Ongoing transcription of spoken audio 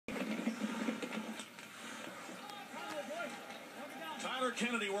Tyler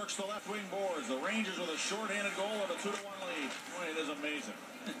Kennedy works the left wing boards. The Rangers with a shorthanded goal of a 2-1 lead. Boy, it is amazing.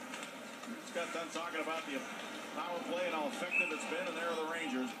 Just got done talking about the power play and how effective it's been, and there are the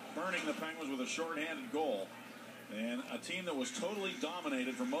Rangers burning the Penguins with a shorthanded goal. And a team that was totally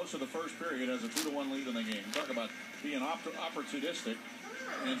dominated for most of the first period has a 2-1 lead in the game. Talk about being opportunistic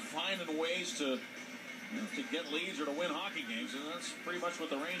and finding ways to get leads or to win hockey games, and that's pretty much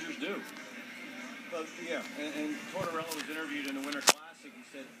what the Rangers do. But yeah, and Tortorella was interviewed in the Winter Classic. He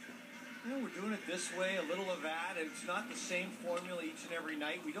said, we're doing it this way, a little of that, and it's not the same formula each and every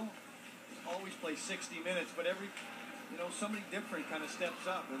night. We don't always play 60 minutes, but every, somebody different kind of steps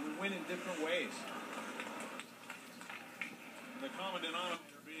up, and we win in different ways. The common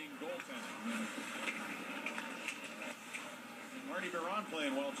denominator being goaltending. Marty Biron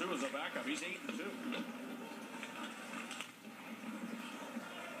playing well, too, as a backup. He's 8-2.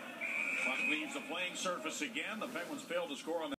 Puck leaves the playing surface again. The Penguins failed to score on the